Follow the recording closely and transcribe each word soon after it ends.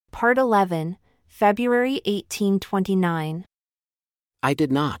Part 11, February 1829. I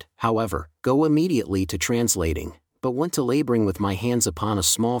did not, however, go immediately to translating, but went to laboring with my hands upon a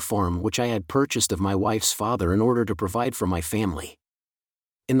small farm which I had purchased of my wife's father in order to provide for my family.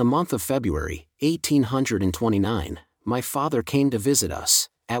 In the month of February, 1829, my father came to visit us,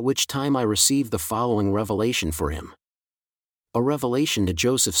 at which time I received the following revelation for him. A revelation to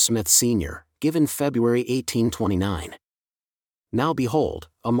Joseph Smith Sr., given February 1829. Now behold,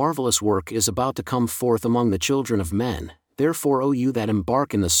 a marvelous work is about to come forth among the children of men, therefore O you that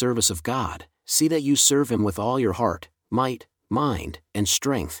embark in the service of God, see that you serve him with all your heart, might, mind, and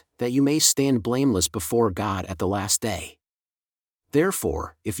strength, that you may stand blameless before God at the last day.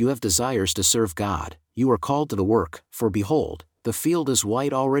 Therefore, if you have desires to serve God, you are called to the work, for behold, the field is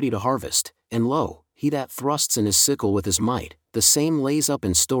white already to harvest, and lo, he that thrusts in his sickle with his might, the same lays up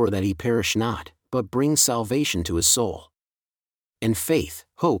in store that he perish not, but brings salvation to his soul. And faith,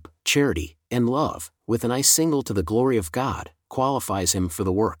 hope, charity, and love, with an eye single to the glory of God, qualifies him for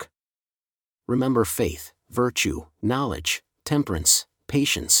the work. Remember faith, virtue, knowledge, temperance,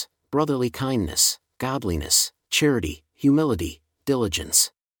 patience, brotherly kindness, godliness, charity, humility,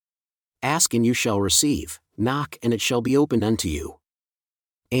 diligence. Ask and you shall receive, knock and it shall be opened unto you.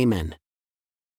 Amen.